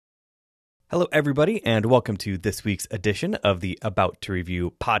Hello, everybody, and welcome to this week's edition of the About to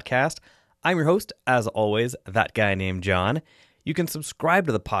Review podcast. I'm your host, as always, that guy named John. You can subscribe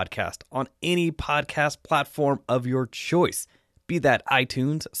to the podcast on any podcast platform of your choice, be that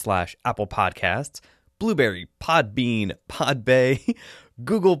iTunes/Apple Podcasts, Blueberry, Podbean, Podbay,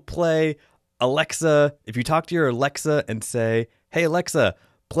 Google Play, Alexa. If you talk to your Alexa and say, "Hey Alexa,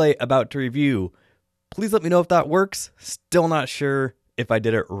 play About to Review," please let me know if that works. Still not sure if I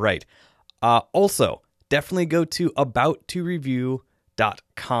did it right. Also, definitely go to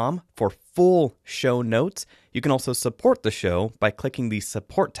abouttoreview.com for full show notes. You can also support the show by clicking the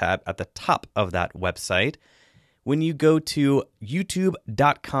support tab at the top of that website. When you go to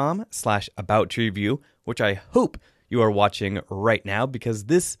youtube.com/abouttoreview, which I hope you are watching right now because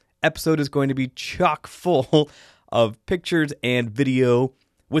this episode is going to be chock full of pictures and video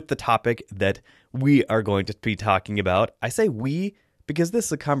with the topic that we are going to be talking about. I say we because this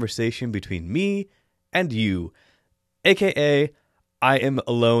is a conversation between me and you, aka I am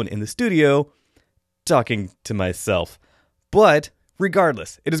alone in the studio talking to myself. But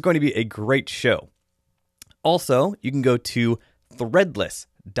regardless, it is going to be a great show. Also, you can go to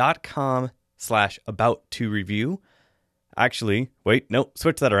threadless.com/abouttoreview. Actually, wait, no,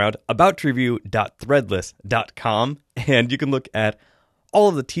 switch that around. abouttoreview.threadless.com, and you can look at all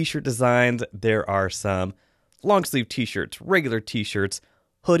of the t-shirt designs. There are some long sleeve t-shirts, regular t-shirts,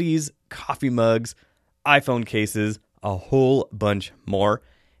 hoodies, coffee mugs, iPhone cases, a whole bunch more.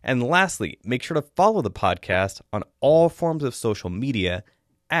 And lastly, make sure to follow the podcast on all forms of social media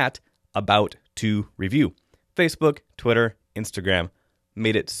at About to Review. Facebook, Twitter, Instagram.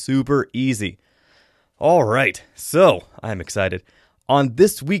 Made it super easy. All right, so I'm excited. On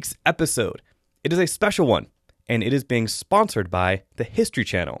this week's episode, it is a special one, and it is being sponsored by the History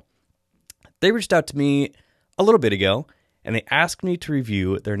Channel. They reached out to me a little bit ago, and they asked me to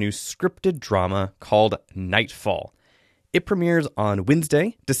review their new scripted drama called Nightfall. It premieres on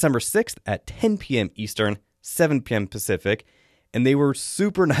Wednesday, December 6th at 10 p.m. Eastern, 7 p.m. Pacific, and they were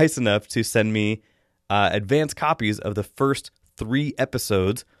super nice enough to send me advance copies of the first 3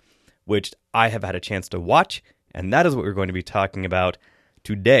 episodes, which I have had a chance to watch, and that is what we're going to be talking about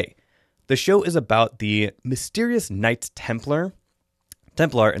today. The show is about the mysterious Knights Templar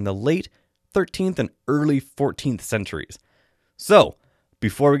in the late 13th and early 14th centuries. So,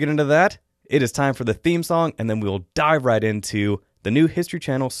 before we get into that, it is time for the theme song, and then we will dive right into the new History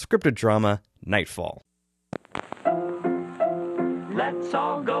Channel scripted drama, Nightfall. Let's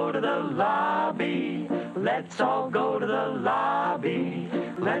all go to the lobby. Let's all go to the lobby.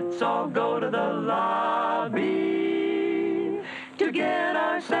 Let's all go to the lobby to get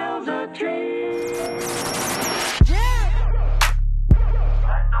ourselves a treat.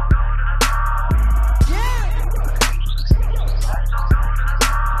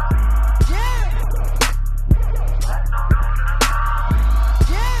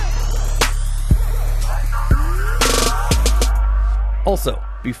 Also,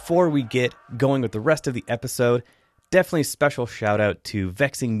 before we get going with the rest of the episode, definitely special shout out to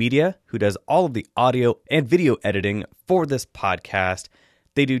Vexing Media, who does all of the audio and video editing for this podcast.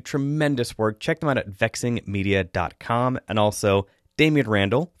 They do tremendous work. Check them out at vexingmedia.com, and also Damian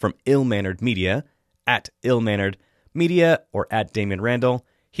Randall from Ill Mannered Media at Ill Mannered Media or at Damian Randall.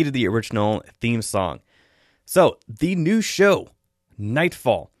 He did the original theme song. So, the new show,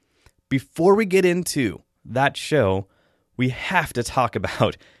 Nightfall. Before we get into that show, we have to talk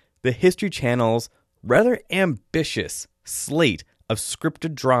about the History Channel's rather ambitious slate of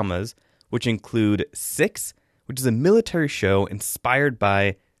scripted dramas, which include Six, which is a military show inspired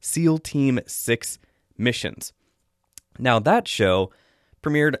by SEAL Team 6 missions. Now, that show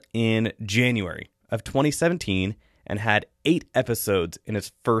premiered in January of 2017 and had 8 episodes in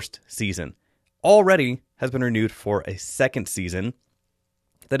its first season. Already has been renewed for a second season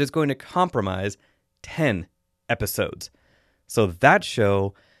that is going to comprise 10 episodes. So that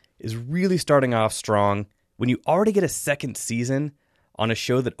show is really starting off strong. When you already get a second season on a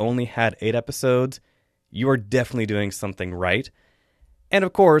show that only had 8 episodes, you are definitely doing something right. And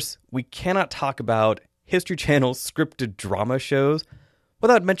of course, we cannot talk about History Channel's scripted drama shows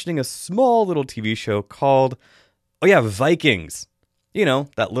without mentioning a small little TV show called, Vikings. You know,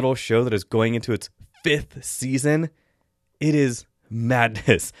 that little show that is going into its 5th season. It is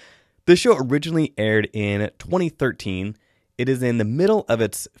madness. The show originally aired in 2013. It is in the middle of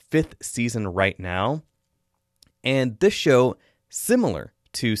its 5th season right now. And this show, similar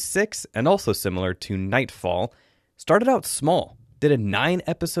to Six and also similar to Nightfall, started out small, did a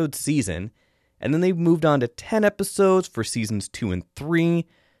 9-episode season, and then they moved on to 10 episodes for seasons 2 and 3.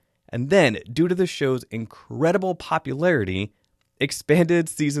 And then, due to the show's incredible popularity, expanded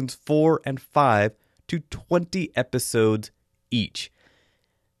seasons 4 and 5 to 20 episodes each.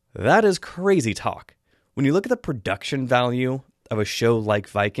 That is crazy talk. When you look at the production value of a show like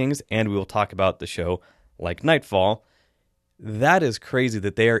Vikings, and we will talk about the show like Nightfall, that is crazy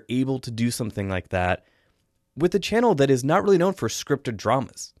that they are able to do something like that with a channel that is not really known for scripted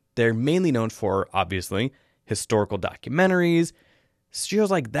dramas. They're mainly known for, obviously, historical documentaries, shows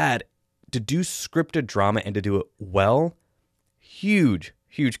like that. To do scripted drama and to do it well, huge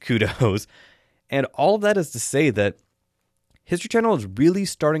kudos. And all of that is to say that History Channel is really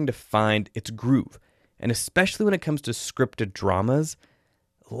starting to find its groove. And especially when it comes to scripted dramas,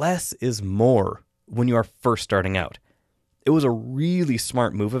 less is more when you are first starting out. It was a really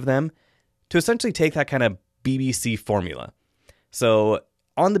smart move of them to essentially take that kind of BBC formula. So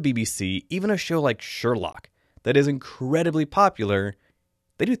on the BBC, even a show like Sherlock that is incredibly popular,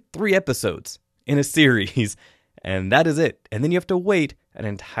 they do 3 episodes in a series, and that is it. And then you have to wait an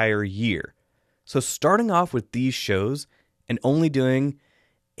entire year. So starting off with these shows and only doing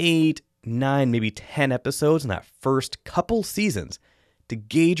 8, 9, maybe 10 episodes in that first couple seasons to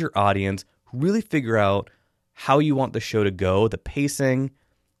gauge your audience, really figure out how you want the show to go, the pacing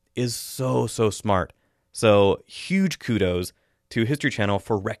is so smart. So huge kudos to History Channel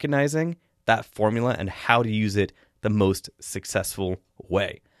for recognizing that formula and how to use it the most successful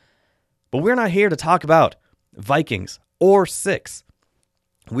way. But we're not here to talk about Vikings or Six.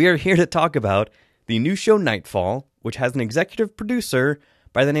 We are here to talk about the new show Nightfall, which has an executive producer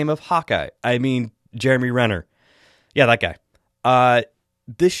by the name of Jeremy Renner. Yeah, that guy.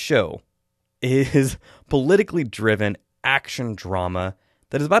 This show is politically driven action drama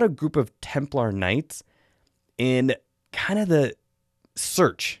that is about a group of Templar knights in kind of the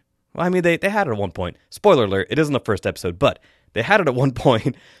search. Well, I mean, they had it at one point. Spoiler alert, it isn't the first episode, but they had it at one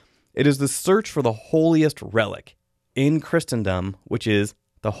point. It is the search for the holiest relic in Christendom, which is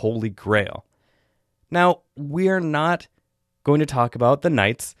the Holy Grail. Now, we are not going to talk about the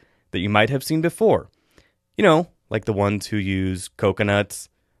knights that you might have seen before. You know, like the ones who use coconuts,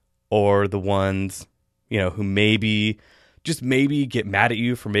 or the ones, who maybe get mad at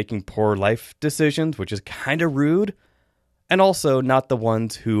you for making poor life decisions, which is kind of rude. And also not the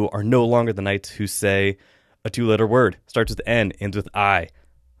ones who are no longer the knights who say a 2-letter word, starts with N, ends with I.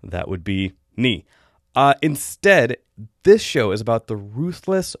 That would be me. Instead, this show is about the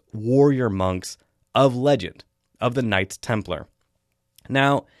ruthless warrior monks of legend, of the Knights Templar.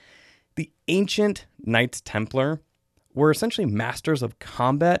 Now, the ancient Knights Templar were essentially masters of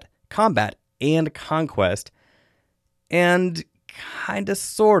combat and conquest, and kinda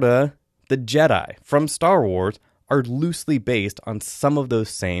sorta the Jedi from Star Wars are loosely based on some of those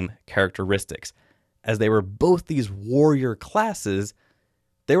same characteristics. As they were both these warrior classes,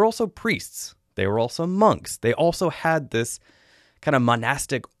 they were also priests. They were also monks. They also had this kind of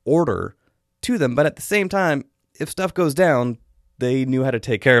monastic order to them, but at the same time, if stuff goes down, they knew how to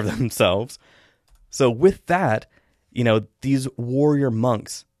take care of themselves. So with that, these warrior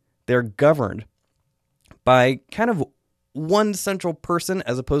monks, they're governed by kind of one central person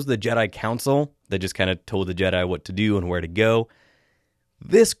as opposed to the Jedi Council that just kind of told the Jedi what to do and where to go.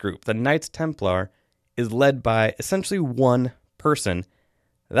 This group, the Knights Templar, is led by essentially one person,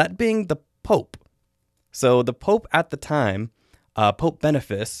 that being the Pope. So the Pope at the time, Pope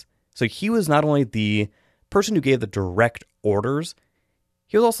Boniface, so he was not only the person who gave the direct orders,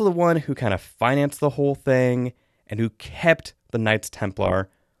 he was also the one who kind of financed the whole thing and who kept the Knights Templar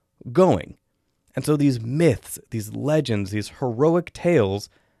going. And so these myths, these legends, these heroic tales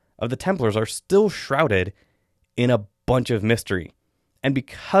of the Templars are still shrouded in a bunch of mystery. And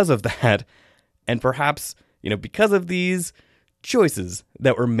because of that, and perhaps, because of these choices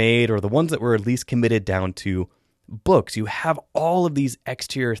that were made, or the ones that were at least committed down to books, you have all of these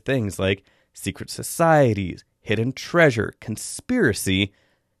exterior things like secret societies, hidden treasure, conspiracy,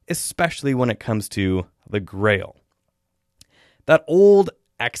 especially when it comes to the Grail. That old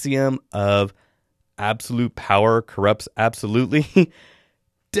axiom of absolute power corrupts absolutely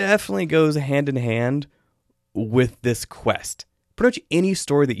definitely goes hand in hand with this quest. Pretty much any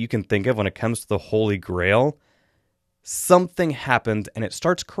story that you can think of when it comes to the Holy Grail, something happens and it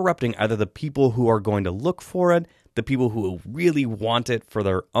starts corrupting either the people who are going to look for it, the people who really want it for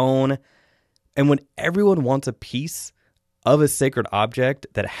their own. And when everyone wants a piece of a sacred object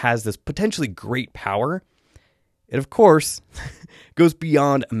that has this potentially great power, it of course goes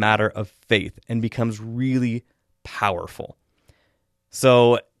beyond a matter of faith and becomes really powerful.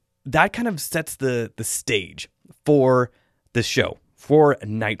 So that kind of sets the stage for this show, for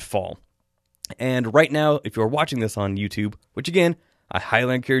Nightfall. And right now, if you're watching this on YouTube, which again, I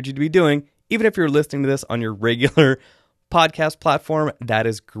highly encourage you to be doing, even if you're listening to this on your regular podcast platform, that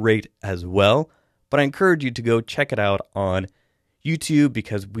is great as well. But I encourage you to go check it out on YouTube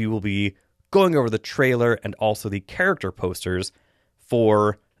because we will be going over the trailer and also the character posters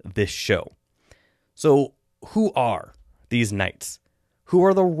for this show. So who are these knights? Who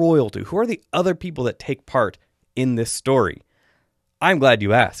are the royalty? Who are the other people that take part in this story? I'm glad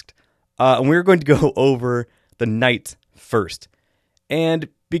you asked. And we're going to go over the knights first. And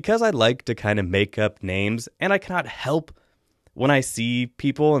because I like to kind of make up names, and I cannot help when I see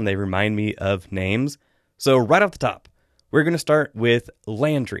people and they remind me of names. So right off the top, we're going to start with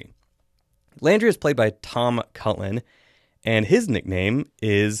Landry. Landry is played by Tom Cullen, and his nickname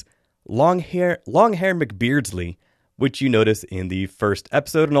is Longhair McBeardsley, which you notice in the first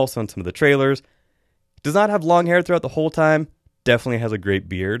episode and also in some of the trailers. Does not have long hair throughout the whole time, definitely has a great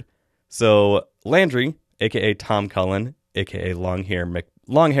beard. So Landry, aka Tom Cullen, aka Longhair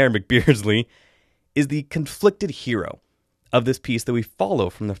McBeardsley, is the conflicted hero of this piece that we follow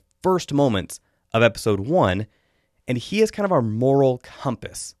from the first moments of episode 1, and he is kind of our moral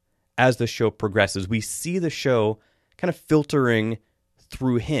compass as the show progresses. We see the show kind of filtering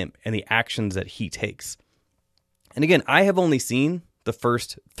through him and the actions that he takes. And again, I have only seen the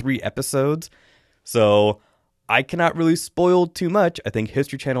first 3 episodes, so I cannot really spoil too much. I think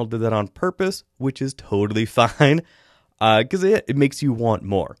History Channel did that on purpose, which is totally fine, because it makes you want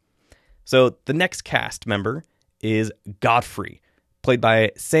more. So the next cast member is Godfrey, played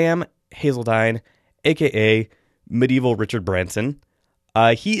by Sam Hazeldine, a.k.a. Medieval Richard Branson.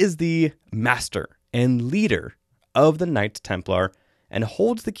 He is the master and leader of the Knights Templar and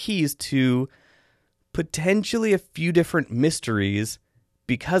holds the keys to potentially a few different mysteries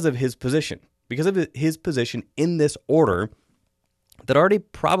because of his position. Because of his position in this order that already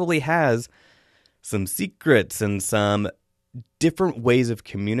probably has some secrets and some different ways of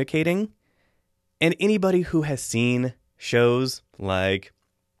communicating. And anybody who has seen shows like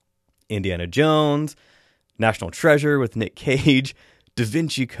Indiana Jones, National Treasure with Nick Cage, Da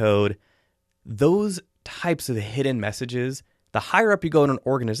Vinci Code, those types of hidden messages, the higher up you go in an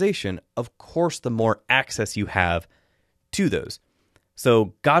organization, of course, the more access you have to those.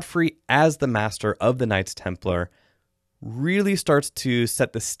 So Godfrey, as the master of the Knights Templar, really starts to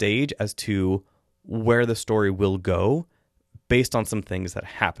set the stage as to where the story will go based on some things that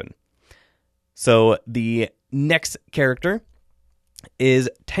happen. So the next character is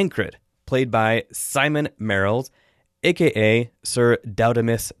Tancred, played by Simon Merrills, a.k.a. Sir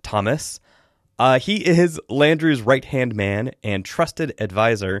Doudamus Thomas. He is Landry's right-hand man and trusted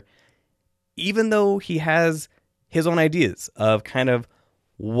advisor, even though he has his own ideas of kind of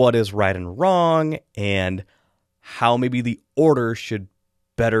what is right and wrong and how maybe the order should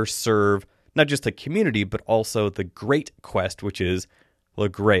better serve not just the community, but also the great quest, which is the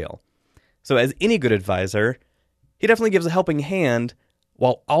Grail. So as any good advisor, he definitely gives a helping hand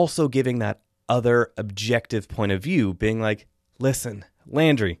while also giving that other objective point of view, being like, listen,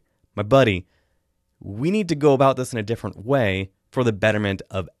 Landry, my buddy, we need to go about this in a different way for the betterment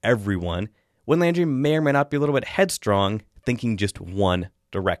of everyone, when Landry may or may not be a little bit headstrong, thinking just one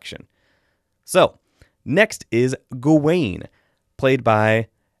direction. So, next is Gawain, played by,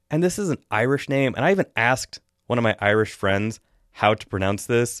 and this is an Irish name, and I even asked one of my Irish friends how to pronounce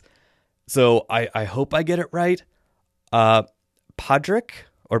this, so I hope I get it right. Padraig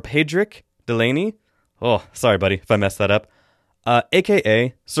Delaney. Oh, sorry, buddy, if I messed that up.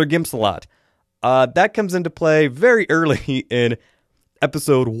 A.k.a. Sir Gimsalot. That comes into play very early in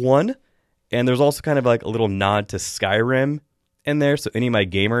episode 1, and there's also kind of like a little nod to Skyrim in there, so any of my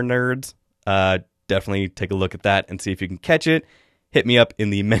gamer nerds, definitely take a look at that and see if you can catch it. Hit me up in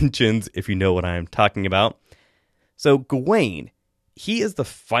the mentions if you know what I'm talking about. So Gawain, he is the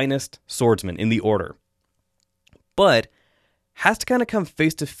finest swordsman in the order, but has to kind of come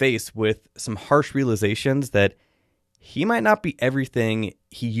face to face with some harsh realizations that he might not be everything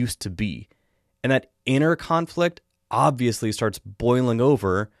he used to be. And that inner conflict obviously starts boiling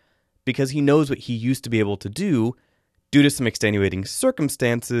over because he knows what he used to be able to do due to some extenuating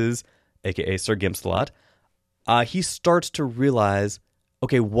circumstances, aka Sir Gimsalot. He starts to realize,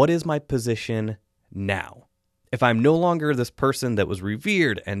 okay, what is my position now? If I'm no longer this person that was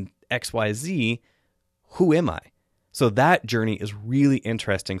revered and XYZ, who am I? So that journey is really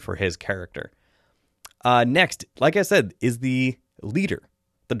interesting for his character. Next, like I said, is the leader,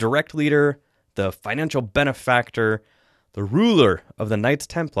 the direct leader, the financial benefactor, the ruler of the Knights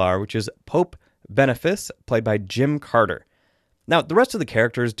Templar, which is Pope Benefice, played by Jim Carter. Now, the rest of the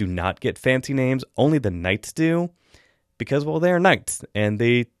characters do not get fancy names, only the knights do, because, well, they are knights, and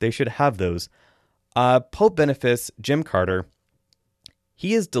they should have those. Pope Benefice, Jim Carter,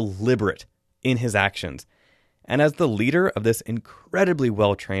 he is deliberate in his actions, And as the leader of this incredibly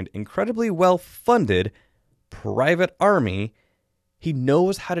well-trained, incredibly well-funded private army, he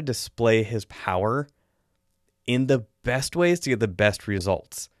knows how to display his power in the best ways to get the best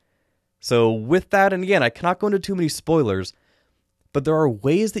results. So with that, and again, I cannot go into too many spoilers, but there are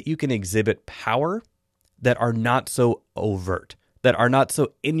ways that you can exhibit power that are not so overt, that are not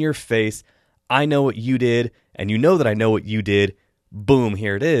so in your face. I know what you did, and you know that I know what you did. Boom,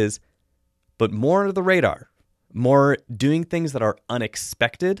 here it is. But more under the radar, more doing things that are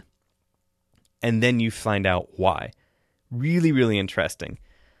unexpected, and then you find out why. Really, really interesting.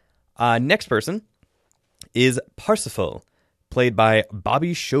 Next person is Parsifal, played by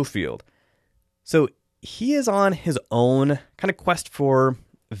Bobby Schofield. So he is on his own kind of quest for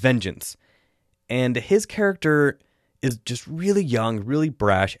vengeance. And his character is just really young, really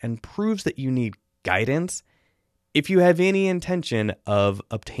brash, and proves that you need guidance if you have any intention of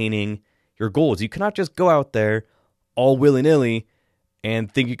obtaining your goals. You cannot just go out there all willy-nilly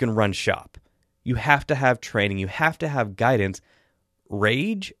and think you can run shop. You have to have training. You have to have guidance.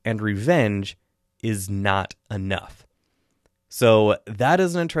 Rage and revenge is not enough. So that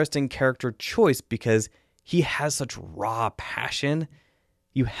is an interesting character choice because he has such raw passion.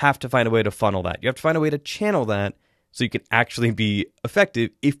 You have to find a way to funnel that. You have to find a way to channel that so you can actually be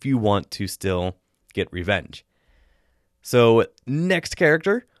effective if you want to still get revenge. So next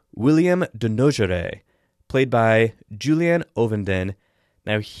character, William de Nogaret, played by Julian Ovenden.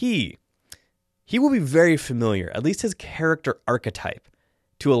 Now he will be very familiar, at least his character archetype,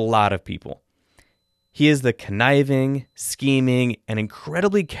 to a lot of people. He is the conniving, scheming, and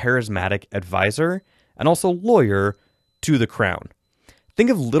incredibly charismatic advisor and also lawyer to the crown. Think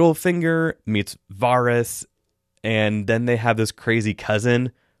of Littlefinger meets Varys, and then they have this crazy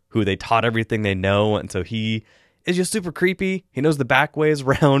cousin who they taught everything they know, and so he is just super creepy. He knows the back ways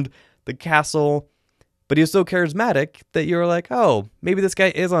around the castle, but he is so charismatic that you're like, oh, maybe this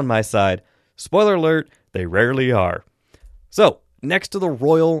guy is on my side. Spoiler alert, they rarely are. So, next to the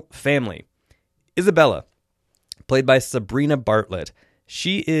royal family, Isabella, played by Sabrina Bartlett.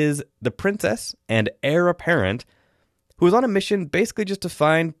 She is the princess and heir apparent who is on a mission basically just to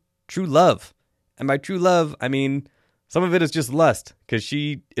find true love. And by true love, I mean, some of it is just lust because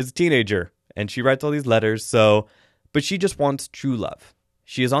she is a teenager and she writes all these letters. But she just wants true love.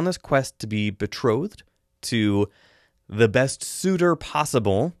 She is on this quest to be betrothed to the best suitor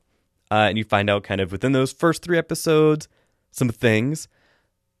possible. And you find out kind of within those first 3 episodes, some things.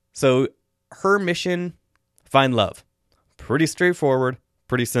 So her mission, find love. Pretty straightforward,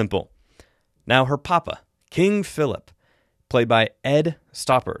 pretty simple. Now her papa, King Philip, played by Ed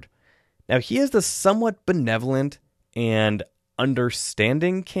Stoppard. Now he is the somewhat benevolent and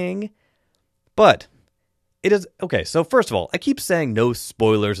understanding king, but it is, okay, so first of all, I keep saying no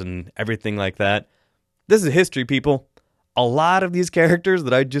spoilers and everything like that. This is history, people. A lot of these characters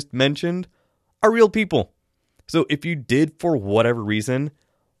that I just mentioned are real people. So if you did, for whatever reason,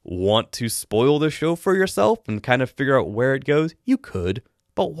 want to spoil the show for yourself and kind of figure out where it goes, you could,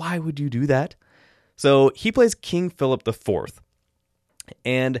 but why would you do that? So he plays King Philip IV.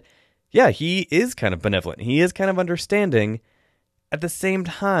 And yeah, he is kind of benevolent. He is kind of understanding. At the same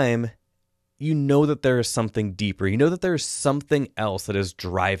time, you know that there is something deeper. You know that there is something else that is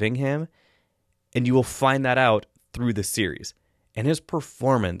driving him. And you will find that out through the series. And his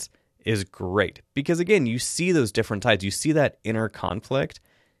performance is great. Because again, you see those different sides. You see that inner conflict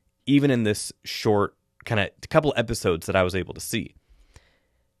even in this short kind of couple episodes that I was able to see.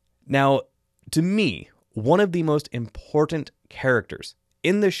 Now, to me, one of the most important characters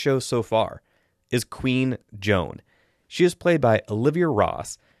in this show so far is Queen Joan. She is played by Olivia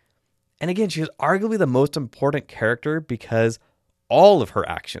Ross. And again, she is arguably the most important character because all of her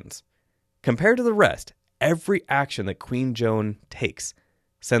actions, compared to the rest, every action that Queen Joan takes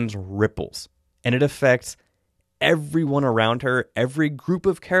sends ripples. And it affects everyone around her, every group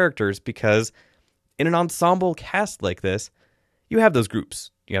of characters, because in an ensemble cast like this, you have those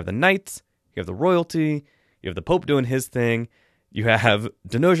groups. You have the knights, you have the royalty, you have the Pope doing his thing, you have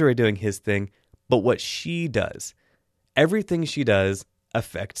de Nogaret doing his thing, but what she does, everything she does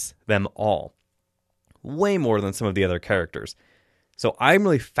affects them all. Way more than some of the other characters. So I'm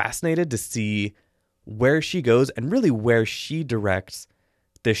really fascinated to see where she goes and really where she directs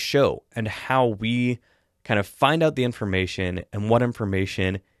this show and how we kind of find out the information and what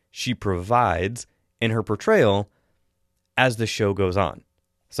information she provides in her portrayal as the show goes on.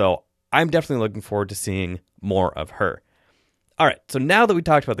 So I'm definitely looking forward to seeing more of her. All right, so now that we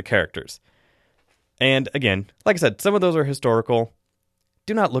talked about the characters, and again, like I said, some of those are historical.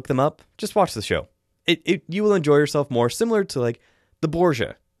 Do not look them up. Just watch the show. You will enjoy yourself more, similar to like the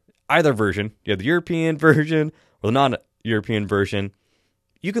Borgia. either version, you have the European version or the non-European version,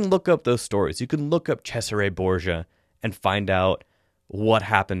 you can look up those stories. You can look up Cesare Borgia and find out what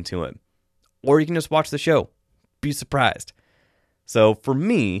happened to him. Or you can just watch the show. Be surprised. So for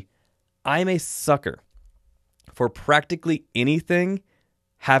me, I'm a sucker for practically anything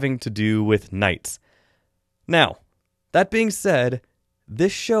having to do with knights. Now, that being said,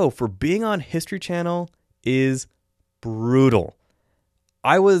 this show, for being on History Channel, is brutal.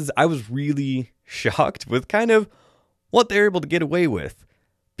 I was really shocked with kind of what they're able to get away with,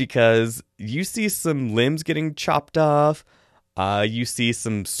 because you see some limbs getting chopped off, you see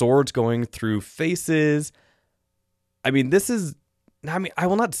some swords going through faces. I mean, I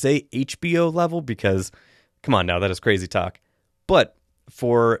will not say HBO level, because, come on now, that is crazy talk. But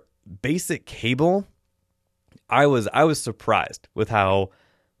for basic cable, I was surprised with how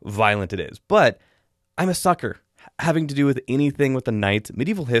violent it is. But I'm a sucker having to do with anything with the knights,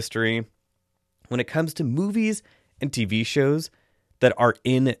 medieval history. When it comes to movies and TV shows that are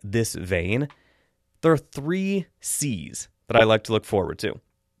in this vein, there are 3 C's that I like to look forward to: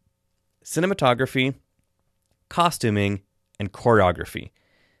 cinematography, costuming, and choreography.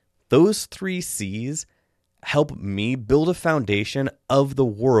 Those 3 C's help me build a foundation of the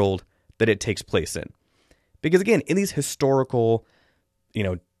world that it takes place in. Because again, in these historical,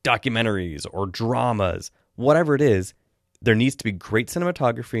 documentaries or dramas, whatever it is, there needs to be great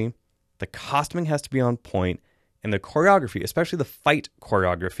cinematography, the costuming has to be on point, and the choreography, especially the fight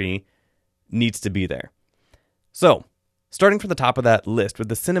choreography, needs to be there. So, starting from the top of that list with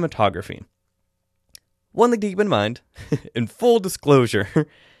the cinematography, one thing to keep in mind, in full disclosure,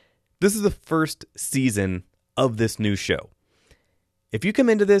 this is the first season of this new show. If you come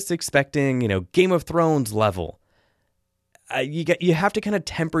into this expecting, Game of Thrones level, you have to kind of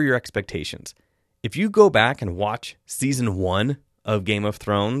temper your expectations. If you go back and watch season 1 of Game of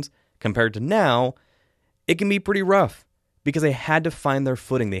Thrones compared to now, it can be pretty rough, because they had to find their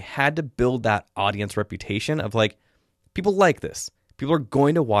footing. They had to build that audience reputation of people like this. People are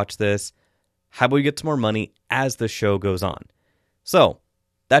going to watch this. How about we get some more money as the show goes on? So,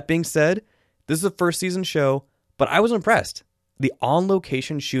 that being said, this is a first season show, but I was impressed. The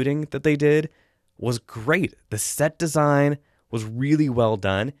on-location shooting that they did was great. The set design was really well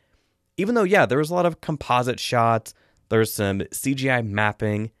done. Even though, there was a lot of composite shots, there's some CGI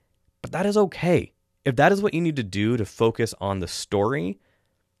mapping, but that is okay. If that is what you need to do to focus on the story,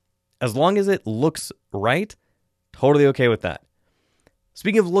 as long as it looks right, totally okay with that.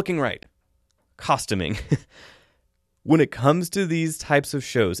 Speaking of looking right, costuming. When it comes to these types of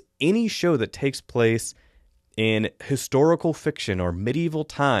shows, any show that takes place in historical fiction or medieval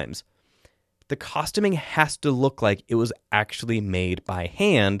times, the costuming has to look like it was actually made by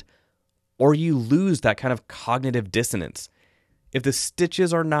hand, or you lose that kind of cognitive dissonance. If the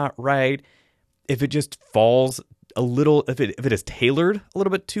stitches are not right, if it just falls a little, if it is tailored a little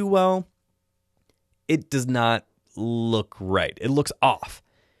bit too well, it does not look right. It looks off.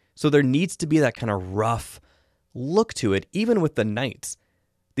 So there needs to be that kind of rough look to it, even with the knights.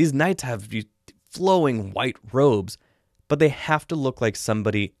 These knights have these flowing white robes, but they have to look like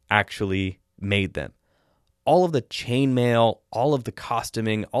somebody actually made them. All of the chainmail, all of the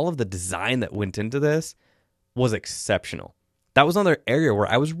costuming, all of the design that went into this was exceptional. That was another area where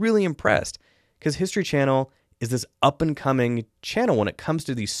I was really impressed, because History Channel is this up-and-coming channel when it comes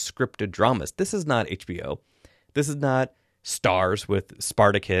to these scripted dramas. This is not HBO. This is not Stars with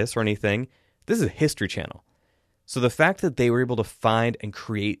Spartacus or anything. This is History Channel. So the fact that they were able to find and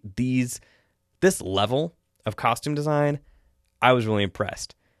create this level of costume design, I was really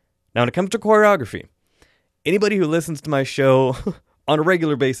impressed. Now, when it comes to choreography, anybody who listens to my show on a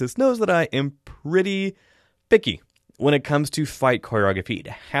regular basis knows that I am pretty picky when it comes to fight choreography. It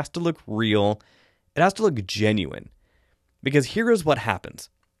has to look real. It has to look genuine. Because here is what happens.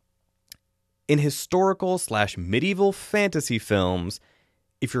 In historical/medieval fantasy films,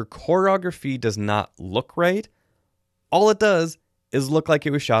 if your choreography does not look right, all it does is look like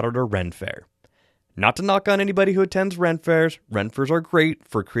it was shot at a Ren Fair. Not to knock on anybody who attends Ren Fairs. Ren Fairs are great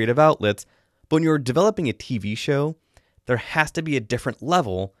for creative outlets, but when you're developing a TV show, there has to be a different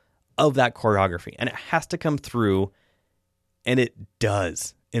level of that choreography, and it has to come through, and it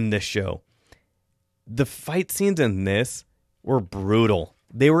does in this show. The fight scenes in this were brutal.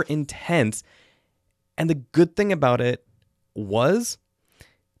 They were intense, and the good thing about it was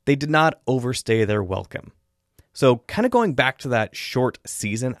they did not overstay their welcome. So kind of going back to that short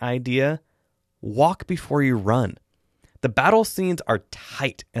season idea, walk before you run. The battle scenes are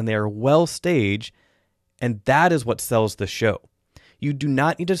tight and they are well staged, and that is what sells the show. You do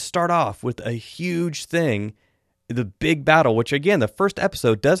not need to start off with a huge thing. the big battle, which again, the first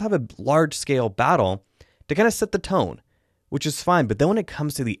episode does have a large scale battle to kind of set the tone, which is fine. But then when it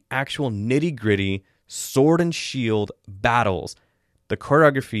comes to the actual nitty gritty sword and shield battles, the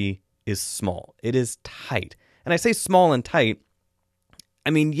choreography is small. It is tight. And I say small and tight, I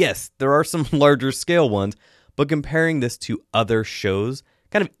mean, yes, there are some larger scale ones, but comparing this to other shows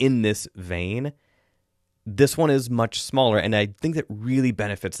kind of in this vein, this one is much smaller, and I think that really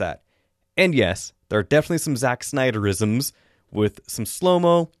benefits that. And yes, there are definitely some Zack Snyderisms with some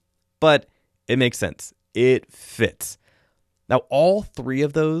slow-mo, but it makes sense. It fits. Now, all three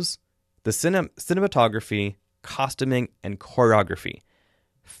of those, the cinematography, costuming, and choreography,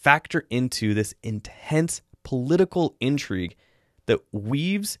 factor into this intense political intrigue that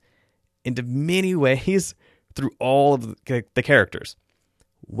weaves into many ways through all of the characters.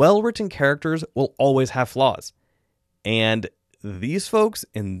 Well-written characters will always have flaws. And these folks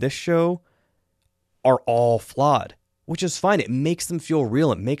in this show are all flawed, which is fine. It makes them feel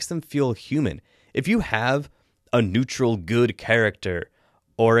real. It makes them feel human. If you have a neutral good character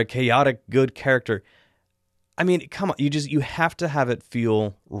or a chaotic good character, I mean, come on, you have to have it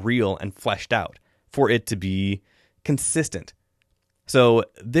feel real and fleshed out for it to be consistent. So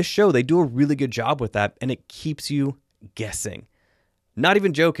this show, they do a really good job with that, and it keeps you guessing. Not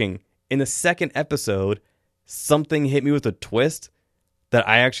even joking, in the second episode, something hit me with a twist that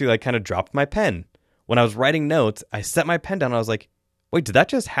I actually kind of dropped my pen. When I was writing notes, I set my pen down and I was like, wait, did that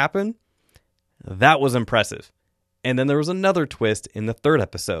just happen? That was impressive. And then there was another twist in the third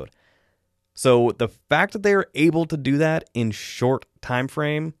episode. So the fact that they are able to do that in short time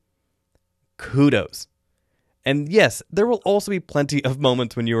frame, kudos. And yes, there will also be plenty of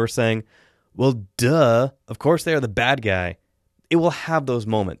moments when you are saying, well, duh, of course they are the bad guy. It will have those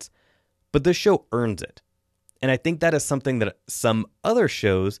moments. But this show earns it. And I think that is something that some other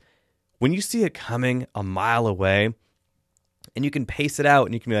shows, when you see it coming a mile away, and you can pace it out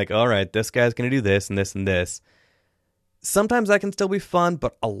and you can be like, all right, this guy's going to do this and this and this. Sometimes that can still be fun,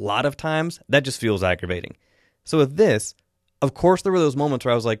 but a lot of times that just feels aggravating. So with this, of course, there were those moments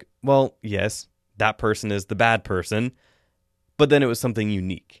where I was like, well, yes, that person is the bad person, but then it was something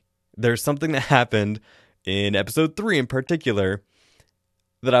unique. There's something that happened in episode 3 in particular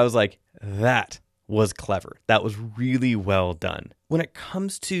that I was like, that was clever. That was really well done. When it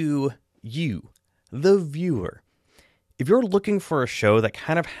comes to you, the viewer, if you're looking for a show that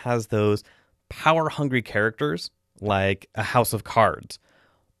kind of has those power-hungry characters, like a House of Cards,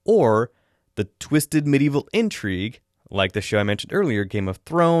 or the twisted medieval intrigue, like the show I mentioned earlier, Game of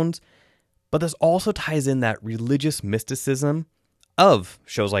Thrones, but this also ties in that religious mysticism of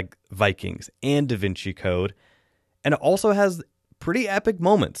shows like Vikings and Da Vinci Code, and it also has pretty epic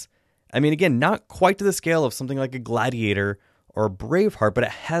moments. I mean, again, not quite to the scale of something like a Gladiator or a Braveheart, but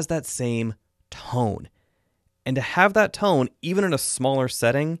it has that same tone. And to have that tone, even in a smaller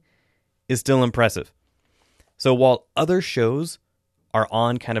setting, is still impressive. So while other shows are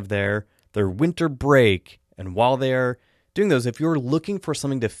on kind of their winter break, and while they're doing those, if you're looking for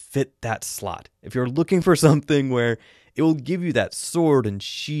something to fit that slot, if you're looking for something where it will give you that sword and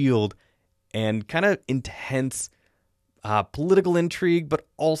shield and kind of intense political intrigue, but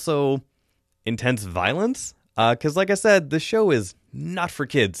also intense violence, because like I said, the show is not for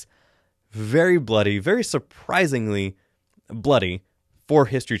kids. Very bloody, very surprisingly bloody for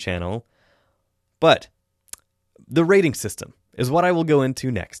History Channel. But the rating system is what I will go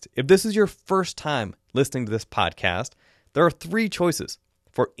into next. If this is your first time listening to this podcast, there are 3 choices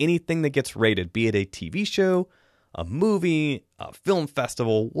for anything that gets rated, be it a TV show, a movie, a film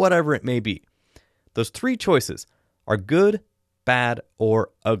festival, whatever it may be. Those 3 choices are good, bad,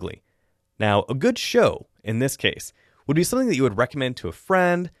 or ugly. Now, a good show, in this case, would be something that you would recommend to a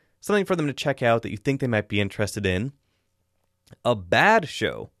friend, something for them to check out that you think they might be interested in. A bad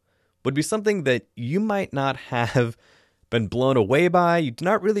show would be something that you might not have been blown away by. You do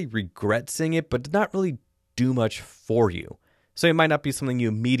not really regret seeing it, but did not really do much for you. So it might not be something you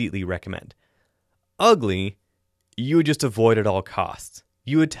immediately recommend. Ugly, you would just avoid at all costs.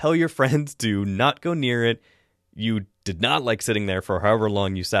 You would tell your friends to not go near it. You did not like sitting there for however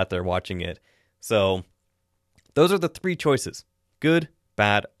long you sat there watching it. So those are the 3 choices: good,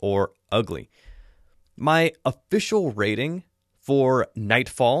 bad, or ugly. My official rating for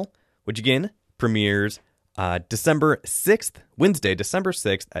Nightfall, which again premieres December 6th, Wednesday, December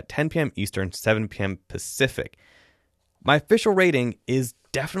 6th at 10 p.m. Eastern, 7 p.m. Pacific. My official rating is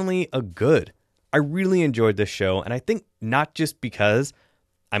definitely a good. I really enjoyed this show, and I think not just because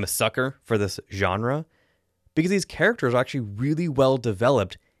I'm a sucker for this genre, because these characters are actually really well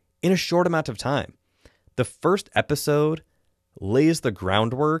developed in a short amount of time. The first episode lays the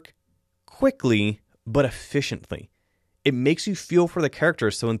groundwork quickly, but efficiently. It makes you feel for the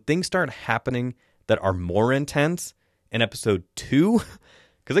characters. So when things start happening that are more intense in episode 2,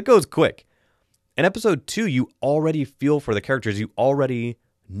 because it goes quick. In episode 2, you already feel for the characters. You already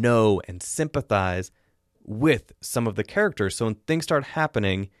know and sympathize with some of the characters. So when things start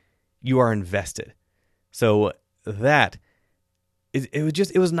happening, you are invested. So that,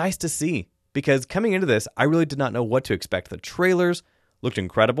 it was nice to see. Because coming into this, I really did not know what to expect. The trailers looked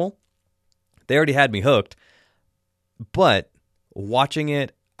incredible. They already had me hooked. But watching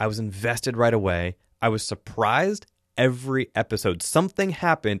it, I was invested right away. I was surprised every episode. Something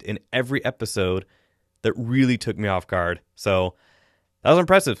happened in every episode that really took me off guard. So that was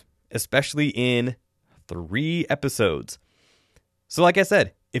impressive, especially in 3 episodes. So like I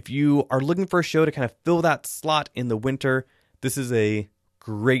said, if you are looking for a show to kind of fill that slot in the winter, this is a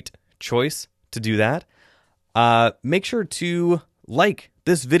great choice to do that. Make sure to like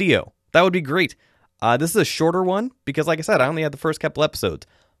this video. That would be great. This is a shorter one because, like I said, I only had the first couple episodes.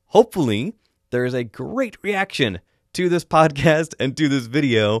 Hopefully, there is a great reaction to this podcast and to this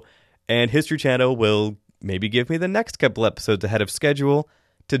video, and History Channel will maybe give me the next couple episodes ahead of schedule.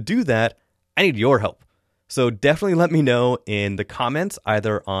 To do that, I need your help. So definitely let me know in the comments,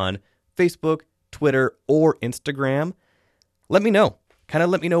 either on Facebook, Twitter, or Instagram. Let me know. Kind of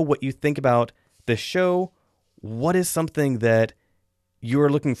let me know what you think about this show. What is something that you are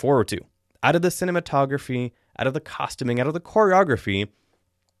looking forward to? Out of the cinematography, out of the costuming, out of the choreography,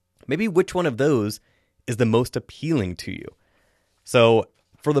 maybe which one of those is the most appealing to you? So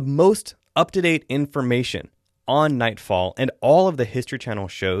for the most up-to-date information on Nightfall and all of the History Channel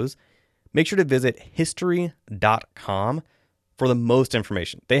shows, make sure to visit history.com for the most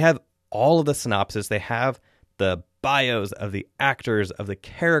information. They have all of the synopsis. They have the bios of the actors, of the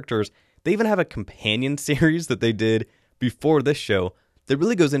characters. They even have a companion series that they did before this show that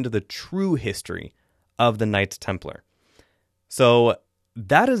really goes into the true history of the Knights Templar. So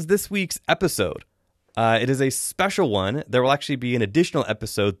that is this week's episode. It is a special one. There will actually be an additional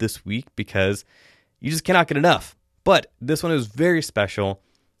episode this week because you just cannot get enough. But this one is very special.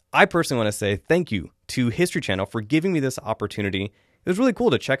 I personally want to say thank you to History Channel for giving me this opportunity. It was really cool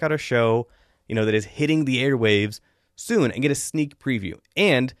to check out a show, that is hitting the airwaves soon and get a sneak preview.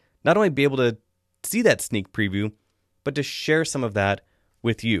 And not only be able to see that sneak preview, but to share some of that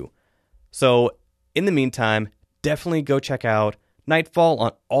with you. So in the meantime, definitely go check out Nightfall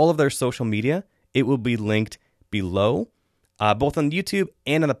on all of their social media. It will be linked below, both on YouTube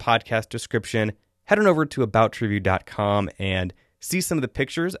and in the podcast description. Head on over to aboutreview.com and see some of the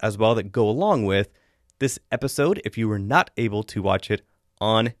pictures as well that go along with this episode if you were not able to watch it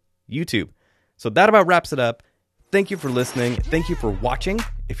on YouTube. So that about wraps it up. Thank you for listening. Thank you for watching.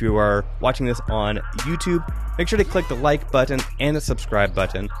 If you are watching this on YouTube, make sure to click the like button and the subscribe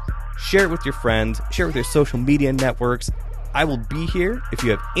button. Share it with your friends. Share it with your social media networks. I will be here if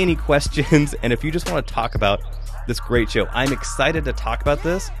you have any questions and if you just want to talk about this great show. I'm excited to talk about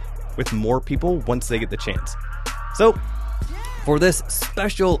this with more people once they get the chance. So, for this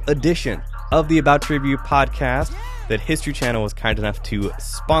special edition of the About to Review podcast that History Channel was kind enough to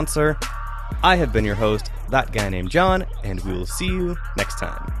sponsor, I have been your host, that guy named John, and we will see you next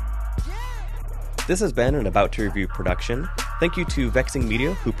time. This has been an About to Review production. Thank you to Vexing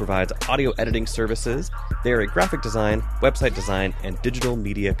Media, who provides audio editing services. They are a graphic design, website design, and digital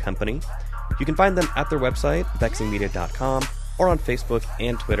media company. You can find them at their website, vexingmedia.com, or on Facebook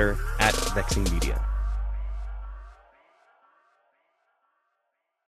and Twitter at Vexing Media.